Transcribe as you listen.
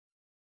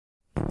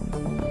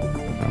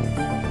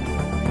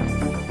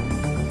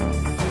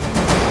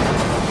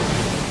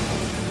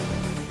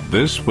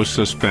This was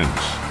suspense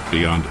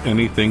beyond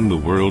anything the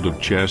world of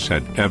chess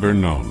had ever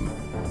known.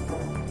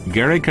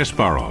 Garry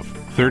Kasparov,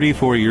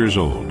 34 years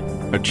old,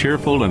 a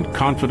cheerful and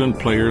confident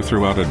player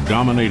throughout a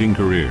dominating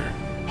career,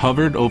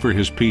 hovered over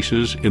his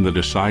pieces in the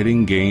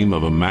deciding game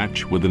of a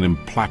match with an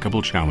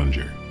implacable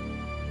challenger.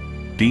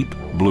 Deep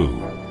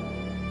Blue,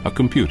 a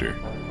computer.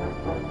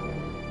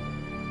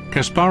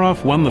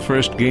 Kasparov won the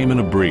first game in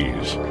a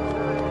breeze,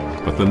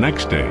 but the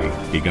next day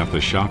he got the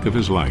shock of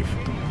his life.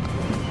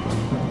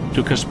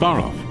 To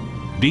Kasparov,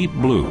 Deep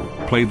Blue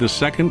played the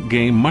second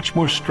game much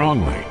more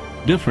strongly,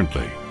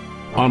 differently.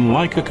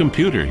 Unlike a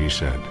computer, he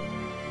said.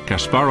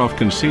 Kasparov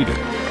conceded,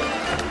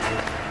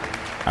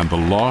 and the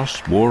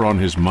loss wore on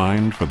his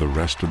mind for the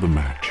rest of the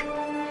match.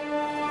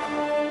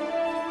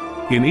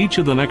 In each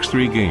of the next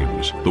 3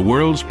 games, the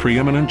world's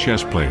preeminent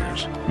chess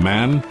players,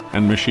 man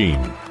and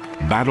machine,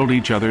 battled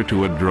each other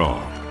to a draw.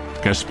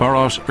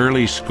 Kasparov's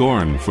early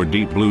scorn for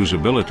Deep Blue's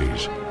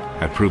abilities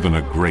had proven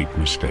a great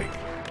mistake.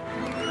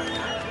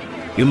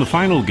 In the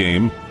final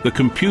game, the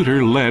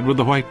computer led with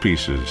the white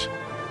pieces,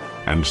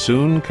 and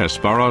soon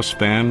Kasparov's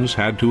fans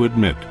had to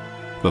admit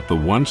that the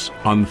once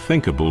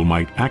unthinkable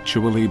might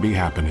actually be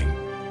happening.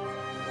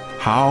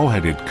 How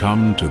had it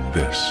come to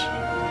this?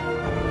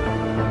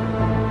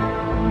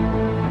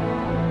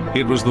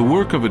 It was the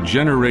work of a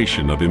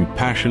generation of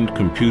impassioned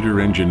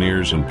computer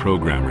engineers and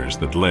programmers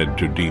that led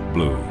to Deep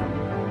Blue.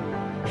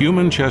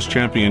 Human chess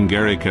champion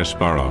Garry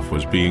Kasparov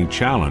was being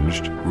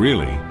challenged,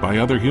 really, by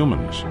other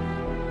humans.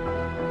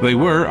 They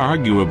were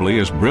arguably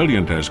as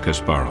brilliant as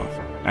Kasparov,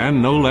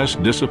 and no less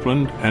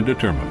disciplined and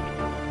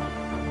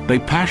determined. They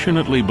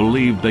passionately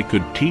believed they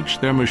could teach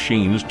their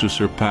machines to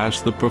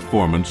surpass the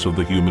performance of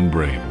the human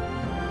brain.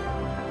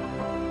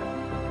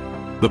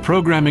 The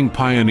programming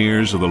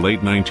pioneers of the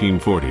late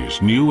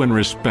 1940s knew and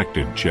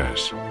respected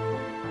chess.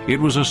 It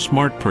was a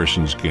smart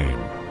person's game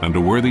and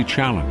a worthy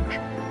challenge.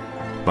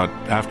 But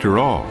after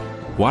all,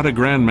 what a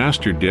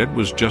grandmaster did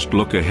was just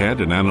look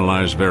ahead and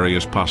analyze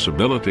various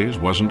possibilities,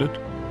 wasn't it?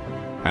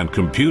 And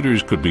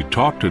computers could be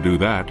taught to do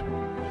that.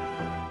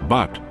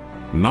 But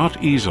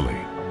not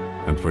easily,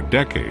 and for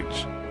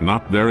decades,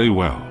 not very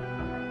well.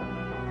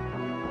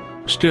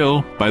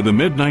 Still, by the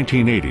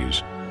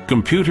mid-1980s,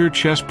 computer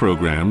chess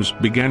programs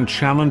began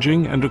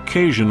challenging and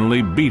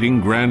occasionally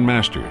beating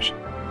grandmasters.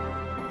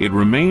 It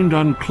remained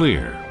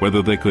unclear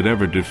whether they could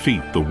ever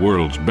defeat the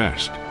world's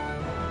best.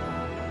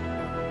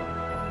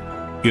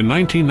 In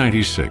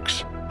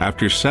 1996,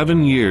 after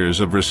 7 years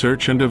of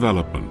research and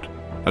development,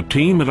 a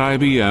team at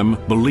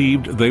IBM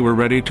believed they were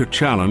ready to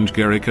challenge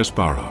Garry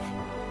Kasparov.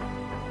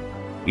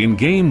 In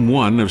Game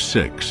 1 of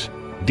 6,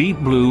 Deep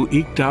Blue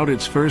eked out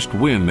its first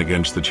win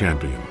against the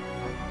champion.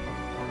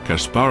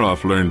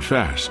 Kasparov learned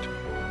fast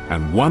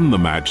and won the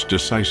match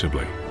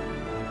decisively.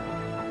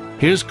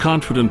 His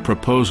confident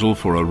proposal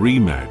for a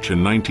rematch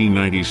in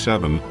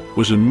 1997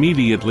 was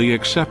immediately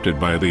accepted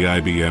by the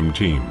IBM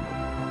team.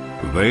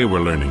 They were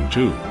learning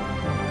too.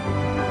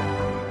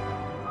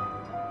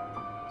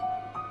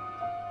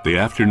 The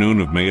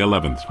afternoon of May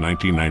 11th,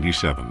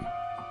 1997.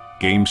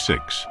 Game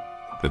 6,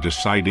 the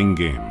deciding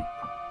game.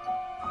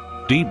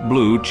 Deep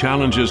Blue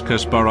challenges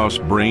Kasparov's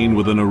brain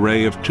with an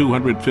array of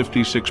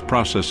 256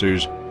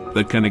 processors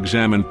that can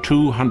examine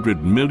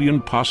 200 million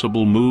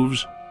possible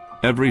moves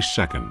every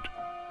second.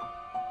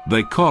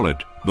 They call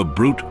it the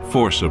brute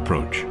force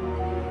approach.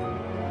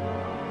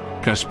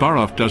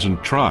 Kasparov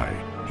doesn't try,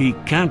 he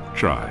can't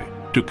try,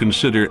 to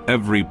consider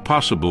every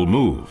possible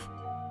move.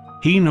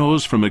 He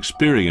knows from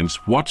experience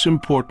what's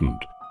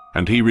important,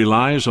 and he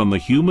relies on the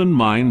human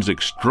mind's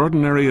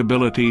extraordinary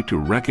ability to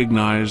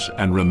recognize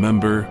and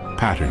remember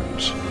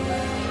patterns.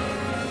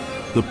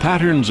 The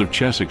patterns of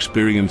chess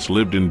experience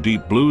lived in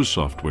Deep Blue's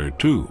software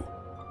too.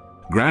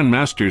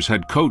 Grandmasters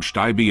had coached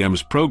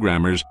IBM's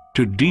programmers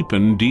to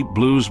deepen Deep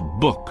Blue's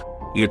book,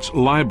 its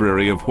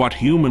library of what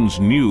humans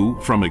knew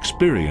from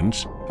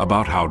experience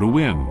about how to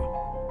win.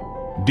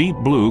 Deep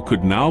Blue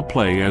could now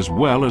play as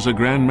well as a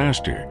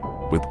grandmaster,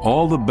 with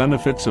all the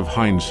benefits of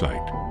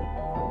hindsight.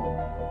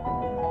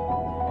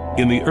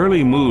 In the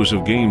early moves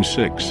of Game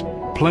 6,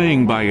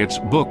 playing by its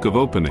book of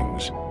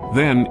openings,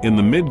 then in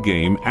the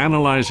mid-game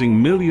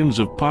analyzing millions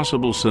of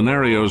possible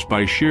scenarios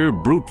by sheer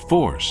brute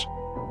force,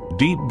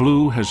 Deep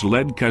Blue has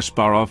led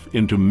Kasparov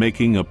into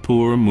making a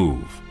poor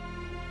move.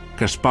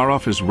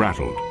 Kasparov is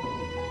rattled.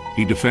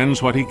 He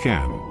defends what he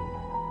can,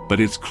 but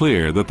it's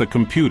clear that the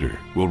computer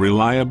will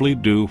reliably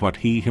do what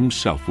he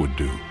himself would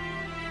do.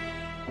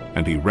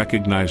 And he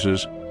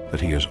recognizes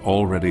that he has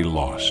already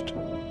lost.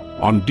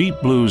 On Deep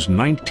Blue's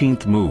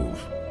 19th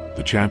move,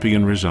 the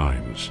champion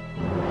resigns.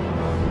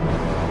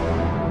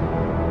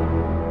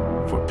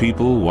 For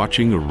people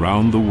watching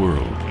around the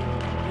world,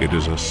 it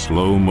is a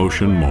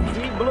slow-motion moment.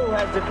 Deep Blue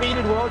has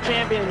defeated world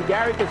champion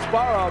Garry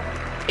Kasparov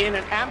in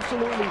an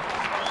absolutely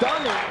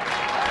stunning...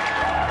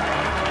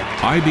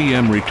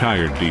 IBM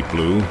retired Deep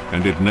Blue,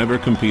 and it never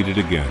competed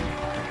again.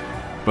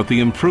 But the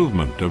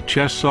improvement of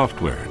chess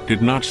software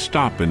did not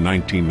stop in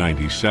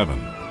 1997.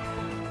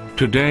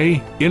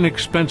 Today,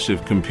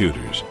 inexpensive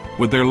computers,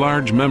 with their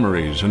large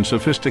memories and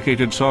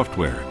sophisticated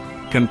software,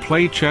 can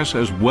play chess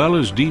as well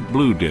as Deep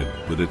Blue did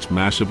with its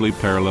massively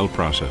parallel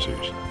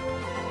processors.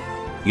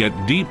 Yet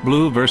Deep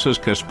Blue versus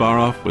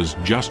Kasparov was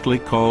justly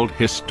called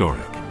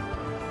historic.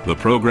 The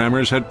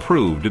programmers had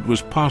proved it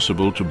was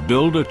possible to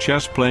build a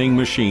chess-playing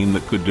machine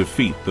that could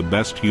defeat the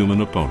best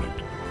human opponent.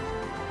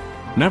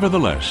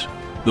 Nevertheless,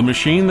 the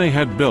machine they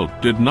had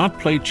built did not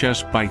play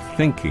chess by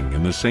thinking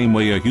in the same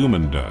way a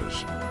human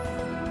does.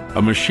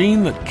 A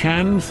machine that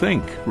can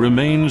think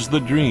remains the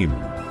dream,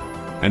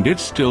 and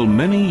it's still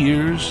many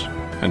years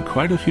and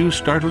quite a few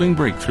startling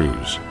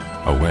breakthroughs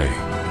away.